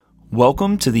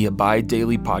Welcome to the Abide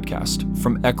Daily podcast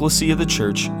from Ecclesia the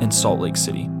Church in Salt Lake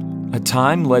City, a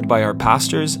time led by our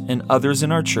pastors and others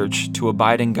in our church to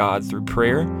abide in God through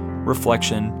prayer,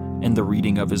 reflection, and the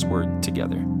reading of His Word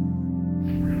together.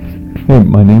 Hey,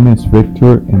 my name is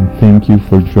Victor, and thank you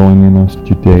for joining us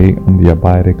today on the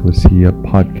Abide Ecclesia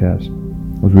podcast.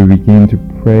 As we begin to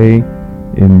pray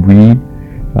and read,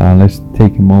 let's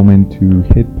take a moment to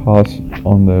hit pause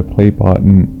on the play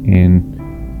button and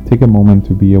take a moment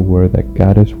to be aware that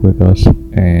God is with us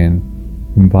and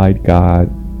invite God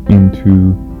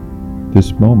into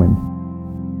this moment.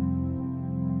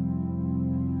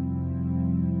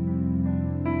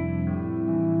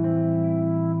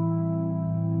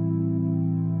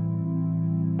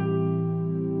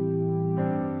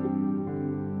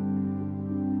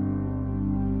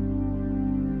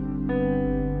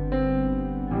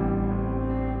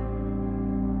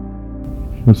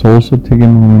 Let's also take a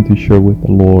moment to share with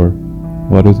the Lord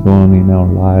what is going on in our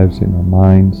lives, in our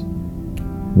minds.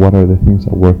 What are the things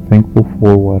that we're thankful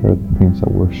for? What are the things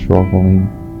that we're struggling?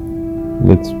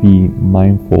 Let's be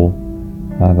mindful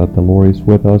that the Lord is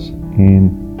with us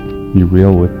and be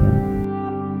real with Him.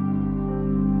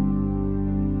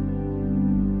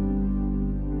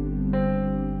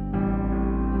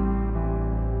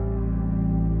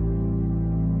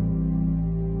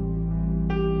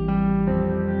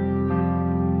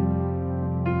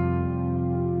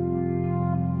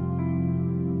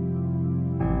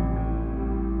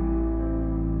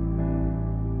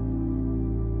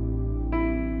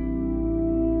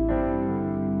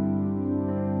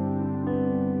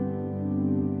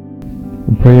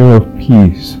 Prayer of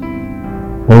peace.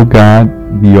 O God,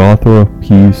 the author of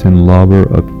peace and lover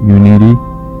of unity,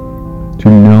 to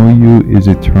know you is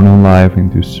eternal life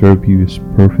and to serve you is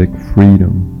perfect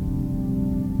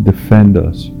freedom. Defend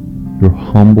us, your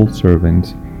humble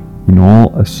servants, in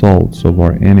all assaults of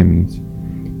our enemies,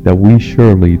 that we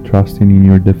surely, trusting in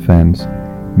your defense,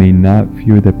 may not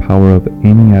fear the power of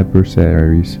any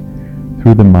adversaries,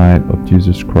 through the might of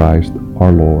Jesus Christ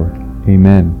our Lord.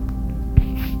 Amen.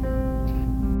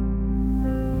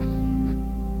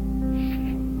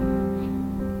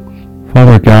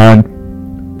 Father God,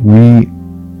 we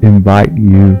invite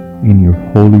you in your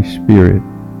Holy Spirit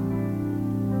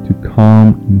to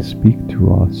come and speak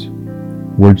to us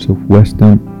words of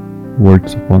wisdom,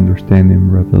 words of understanding,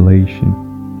 revelation.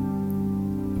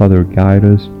 Father, guide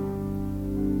us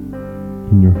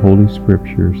in your Holy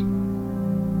Scriptures.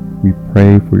 We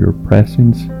pray for your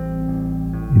presence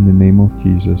in the name of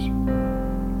Jesus.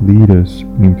 Lead us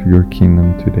into your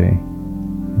kingdom today.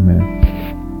 Amen.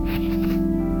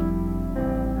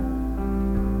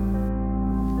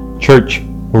 Church,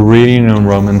 we're reading in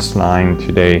Romans 9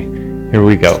 today. Here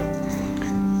we go.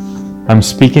 I'm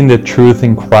speaking the truth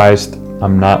in Christ.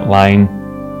 I'm not lying.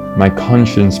 My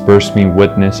conscience bears me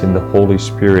witness in the Holy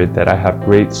Spirit that I have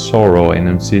great sorrow and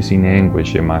unceasing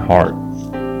anguish in my heart.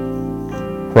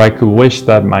 For I could wish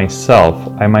that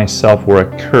I myself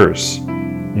were accursed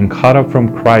and cut off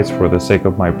from Christ for the sake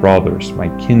of my brothers, my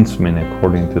kinsmen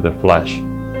according to the flesh.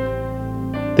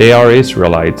 They are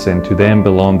Israelites, and to them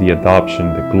belong the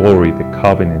adoption, the glory, the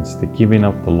covenants, the giving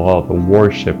of the law, the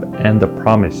worship, and the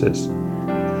promises.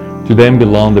 To them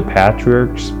belong the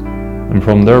patriarchs, and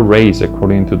from their race,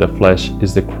 according to the flesh,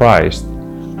 is the Christ,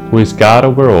 who is God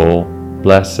over all,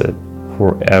 blessed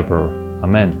forever.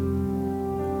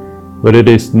 Amen. But it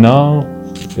is not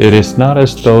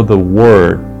as though the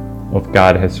word of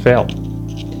God has failed.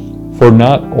 For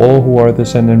not all who are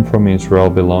descended from Israel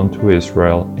belong to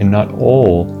Israel, and not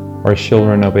all are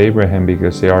children of Abraham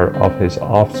because they are of his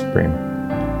offspring.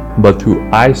 But to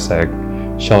Isaac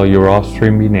shall your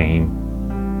offspring be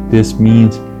named. This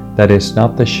means that it's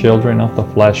not the children of the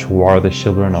flesh who are the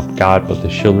children of God, but the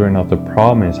children of the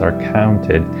promise are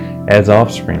counted as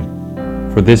offspring.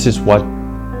 For this is what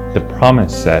the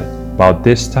promise said, about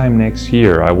this time next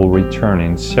year I will return,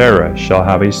 and Sarah shall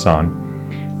have a son.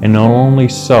 And not only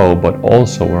so, but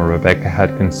also when Rebekah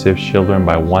had conceived children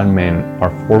by one man,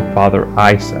 our forefather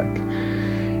Isaac,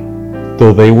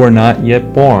 though they were not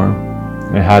yet born,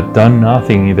 and had done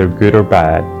nothing either good or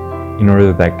bad, in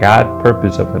order that God's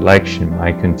purpose of election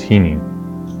might continue.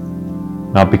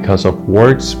 Not because of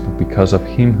works, but because of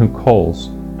him who calls.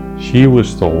 She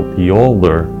was told, the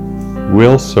older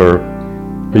will serve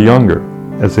the younger,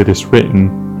 as it is written,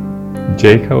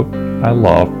 Jacob I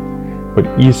loved, but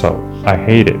Esau I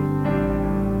hated.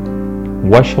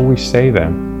 What shall we say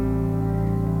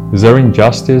then? Is there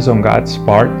injustice on God's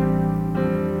part?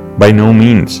 By no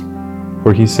means.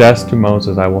 For he says to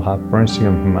Moses, I will have mercy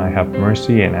on whom I have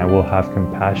mercy, and I will have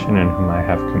compassion on whom I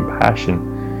have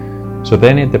compassion. So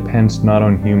then it depends not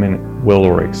on human will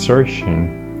or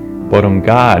exertion, but on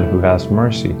God who has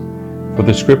mercy. For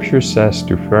the scripture says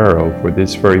to Pharaoh, for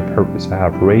this very purpose I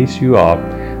have raised you up,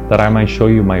 that I might show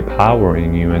you my power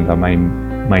in you, and that my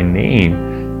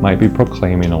name might be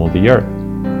proclaimed in all the earth.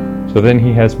 So then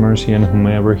he has mercy on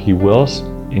whomever he wills,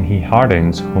 and he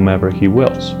hardens whomever he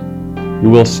wills. You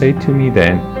will say to me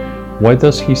then, why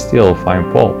does he still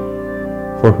find fault?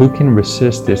 For who can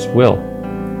resist his will?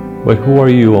 But who are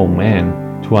you, O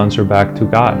man, to answer back to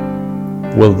God?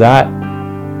 Will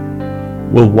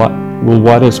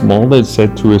what is molded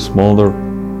said to his molder,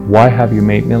 why have you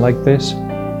made me like this?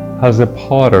 Has the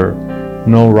potter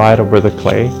no right over the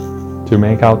clay to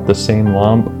make out the same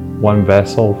lump, one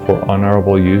vessel for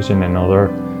honorable use and another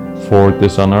for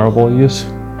dishonorable use?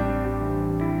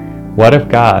 What if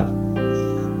God,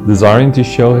 desiring to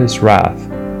show his wrath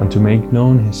and to make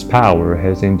known his power,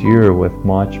 has endured with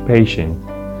much patience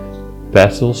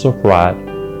vessels of wrath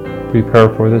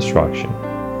prepared for destruction,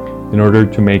 in order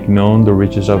to make known the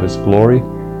riches of his glory,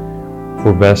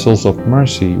 for vessels of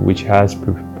mercy which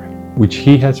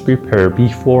he has prepared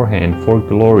beforehand for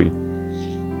glory,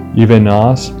 even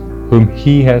us whom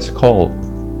he has called,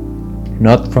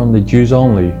 not from the Jews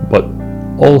only, but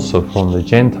also from the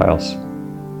Gentiles.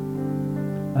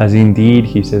 As indeed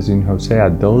he says in Hosea,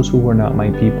 those who were not my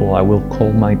people I will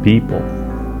call my people,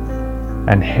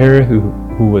 and her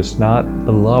who was not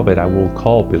beloved I will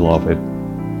call beloved.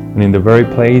 And in the very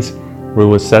place where it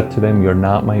was said to them, you're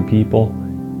not my people,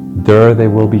 there they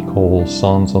will be called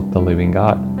sons of the living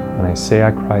God. And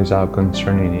Isaiah cries out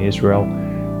concerning Israel,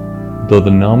 though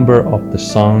the number of the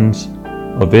sons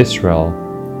of Israel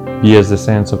be as the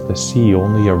sands of the sea,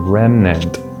 only a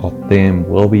remnant of them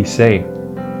will be saved.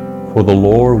 For the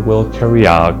Lord will carry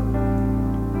out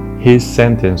his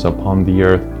sentence upon the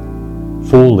earth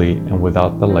fully and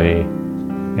without delay.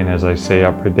 And as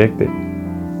Isaiah predicted,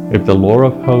 if the Lord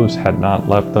of hosts had not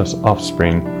left us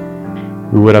offspring,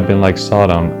 we would have been like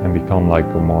Sodom and become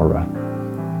like Gomorrah.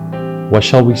 What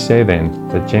shall we say then?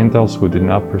 That Gentiles who did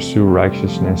not pursue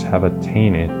righteousness have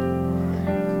attained it,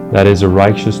 that is a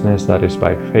righteousness that is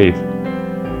by faith,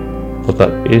 but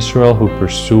that Israel who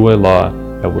pursue a law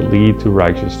that would lead to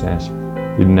righteousness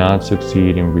did not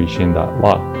succeed in reaching that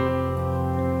law.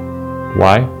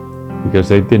 Why? Because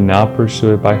they did not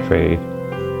pursue it by faith,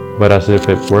 but as if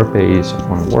it were based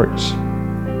on works.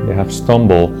 They have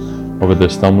stumbled over the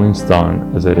stumbling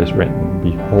stone, as it is written,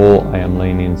 behold, I am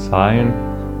laying in Zion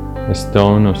a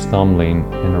stone of stumbling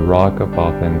and a rock of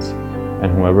offense,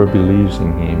 and whoever believes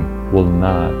in him will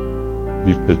not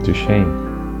be put to shame.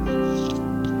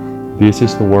 This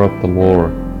is the word of the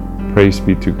Lord. Praise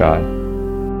be to God.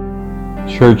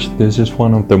 Church, this is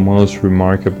one of the most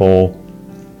remarkable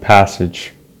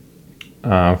passages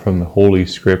from the Holy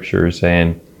Scriptures,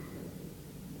 and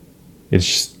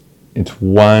it's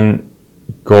one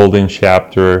golden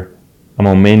chapter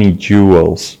among many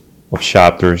jewels of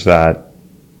chapters that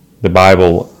the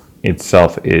Bible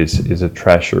itself is a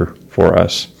treasure for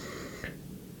us.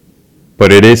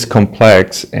 But it is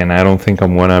complex, and I don't think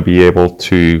I'm going to be able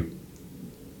to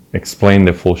explain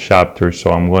the full chapter,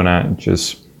 so I'm going to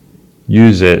just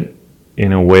use it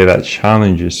in a way that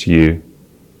challenges you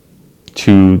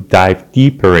to dive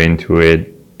deeper into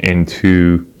it and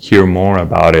to hear more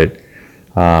about it.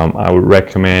 I would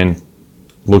recommend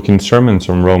looking sermons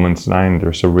on Romans 9.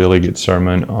 There's a really good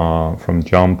sermon from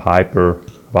John Piper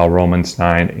about Romans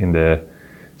 9 in the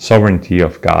sovereignty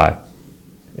of God.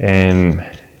 And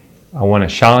I want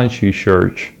to challenge you,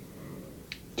 church,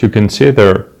 to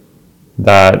consider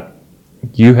that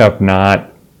you have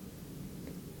not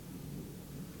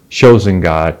chosen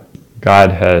God.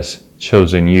 God has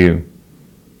chosen you.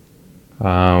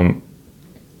 God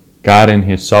in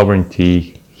his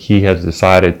sovereignty, he has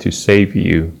decided to save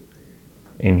you,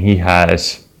 and he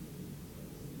has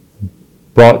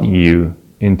brought you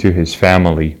into his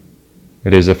family.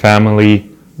 It is a family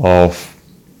of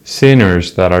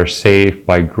sinners that are saved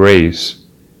by grace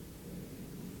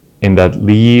and that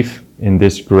live in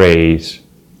this grace,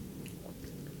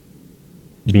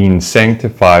 being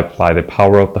sanctified by the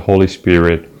power of the Holy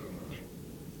Spirit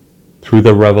through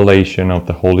the revelation of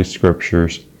the Holy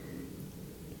Scriptures,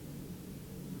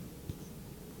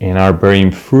 and are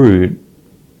bearing fruit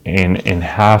and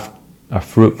have a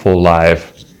fruitful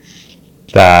life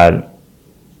that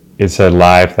is a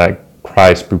life that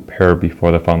Christ prepared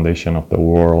before the foundation of the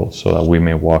world so that we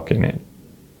may walk in it.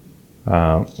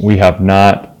 We have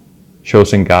not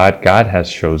chosen God. God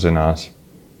has chosen us.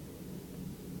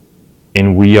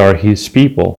 And we are his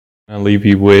people. I'll leave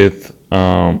you with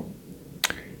the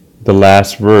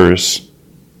last verse,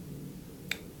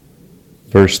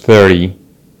 verse 30.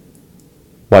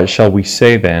 What shall we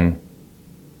say then?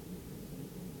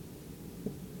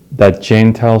 that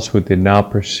Gentiles who did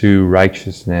not pursue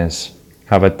righteousness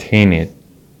have attained it.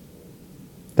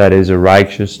 That is a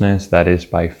righteousness that is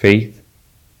by faith,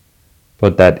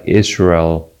 but that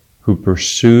Israel, who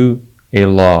pursue a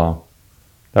law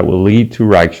that will lead to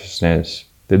righteousness,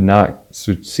 did not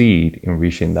succeed in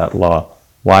reaching that law.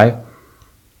 Why?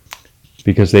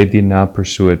 Because they did not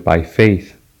pursue it by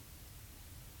faith,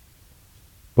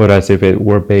 but as if it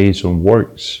were based on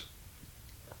works.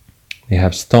 They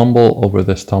have stumbled over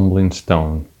the stumbling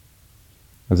stone.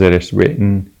 As it is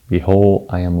written, Behold,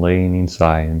 I am laying in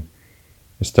Zion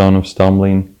a stone of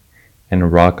stumbling and a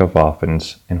rock of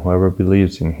offense, and whoever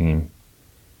believes in him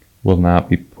will not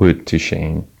be put to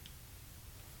shame.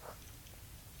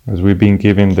 As we've been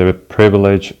given the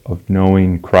privilege of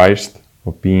knowing Christ,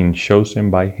 of being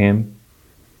chosen by him,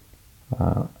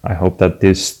 I hope that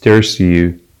this stirs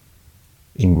you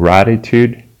in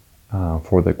gratitude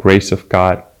for the grace of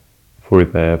God, for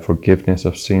the forgiveness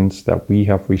of sins that we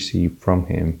have received from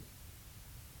him.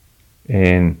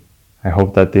 And I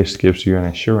hope that this gives you an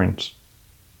assurance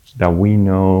that we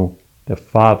know the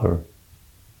Father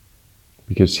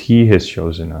because he has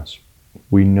chosen us.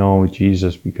 We know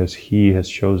Jesus because he has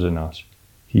chosen us.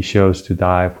 He chose to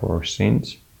die for our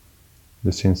sins,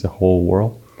 the sins of the whole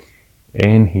world,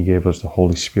 and he gave us the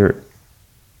Holy Spirit.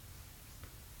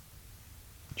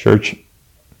 Church,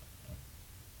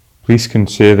 please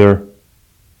consider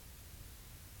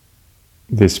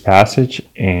this passage,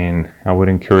 and I would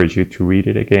encourage you to read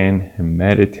it again and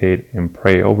meditate and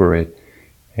pray over it.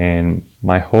 And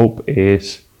my hope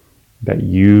is that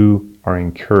you are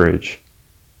encouraged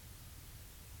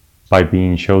by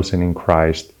being chosen in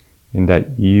Christ, and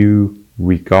that you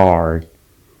regard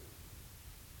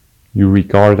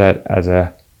that as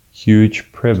a huge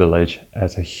privilege,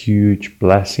 as a huge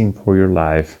blessing for your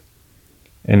life,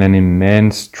 and an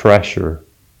immense treasure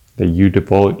that you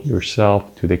devote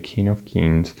yourself to the King of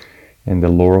Kings and the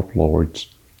Lord of Lords,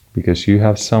 because you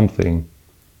have something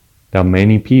that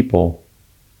many people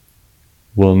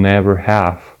will never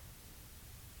have.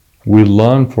 We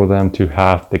long for them to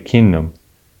have the kingdom,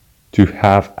 to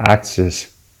have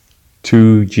access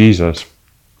to Jesus.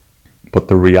 But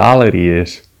the reality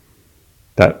is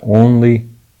that only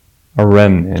a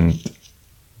remnant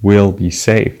will be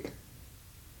saved.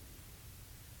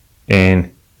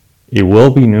 And it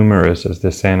will be numerous as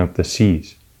the sand of the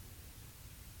seas.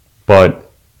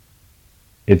 But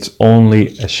it's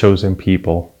only a chosen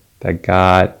people that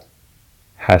God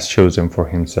has chosen for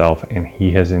himself, and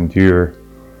he has endured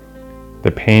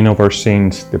the pain of our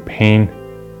sins, the pain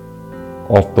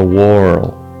of the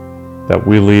world that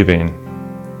we live in,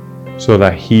 so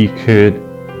that he could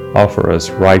offer us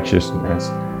righteousness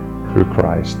through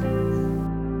Christ.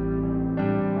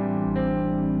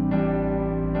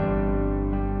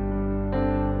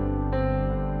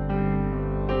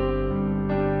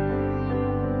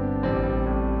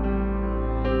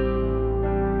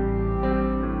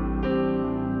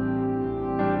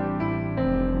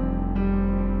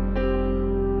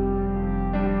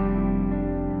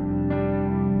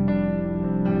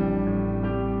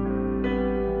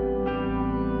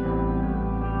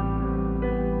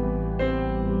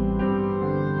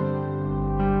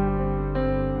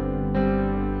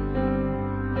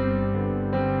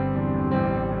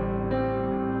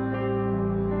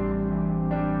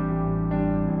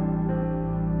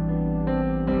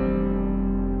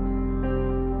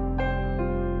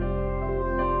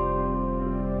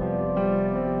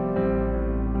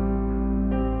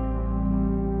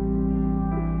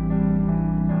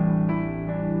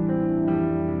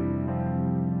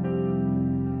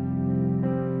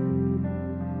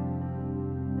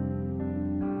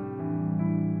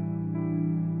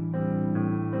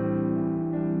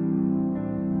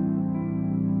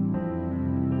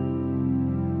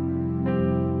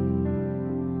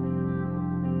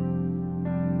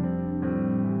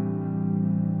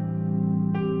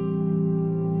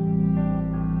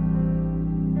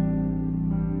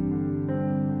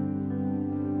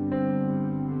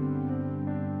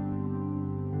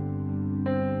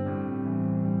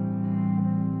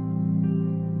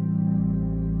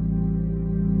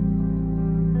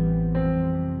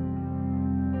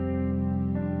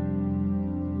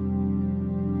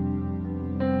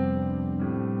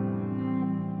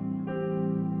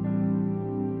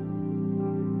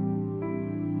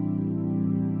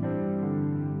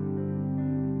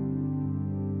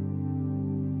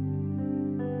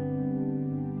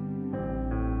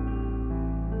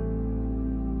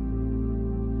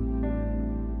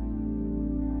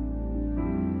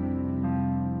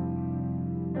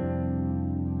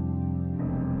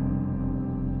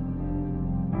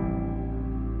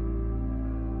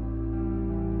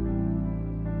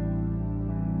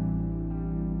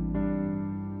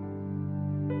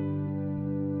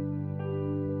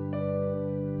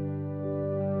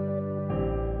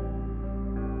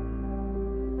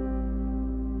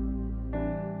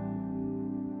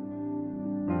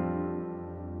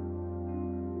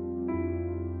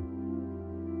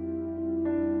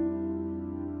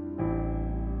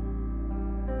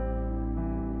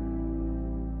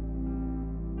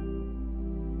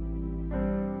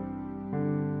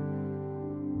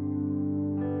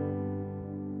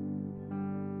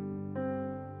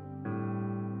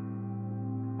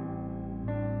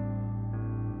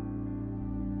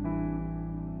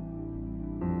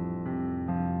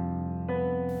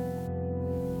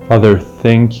 Father,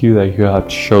 thank you that you have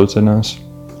chosen us.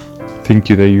 Thank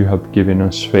you that you have given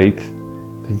us faith.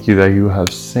 Thank you that you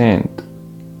have sent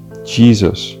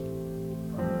Jesus.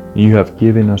 You have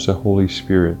given us the Holy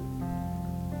Spirit.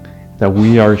 That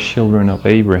we are children of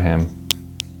Abraham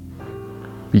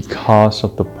because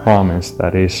of the promise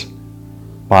that is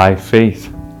by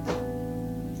faith.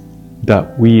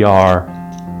 That we are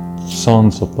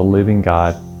sons of the living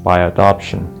God by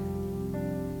adoption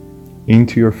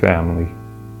into your family,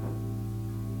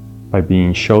 by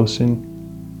being chosen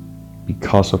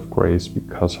because of grace,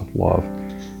 because of love.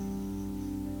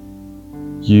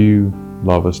 You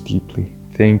love us deeply.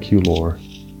 Thank you, Lord.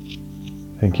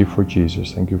 Thank you for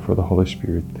Jesus. Thank you for the Holy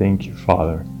Spirit. Thank you,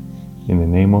 Father. In the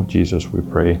name of Jesus we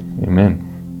pray. Amen.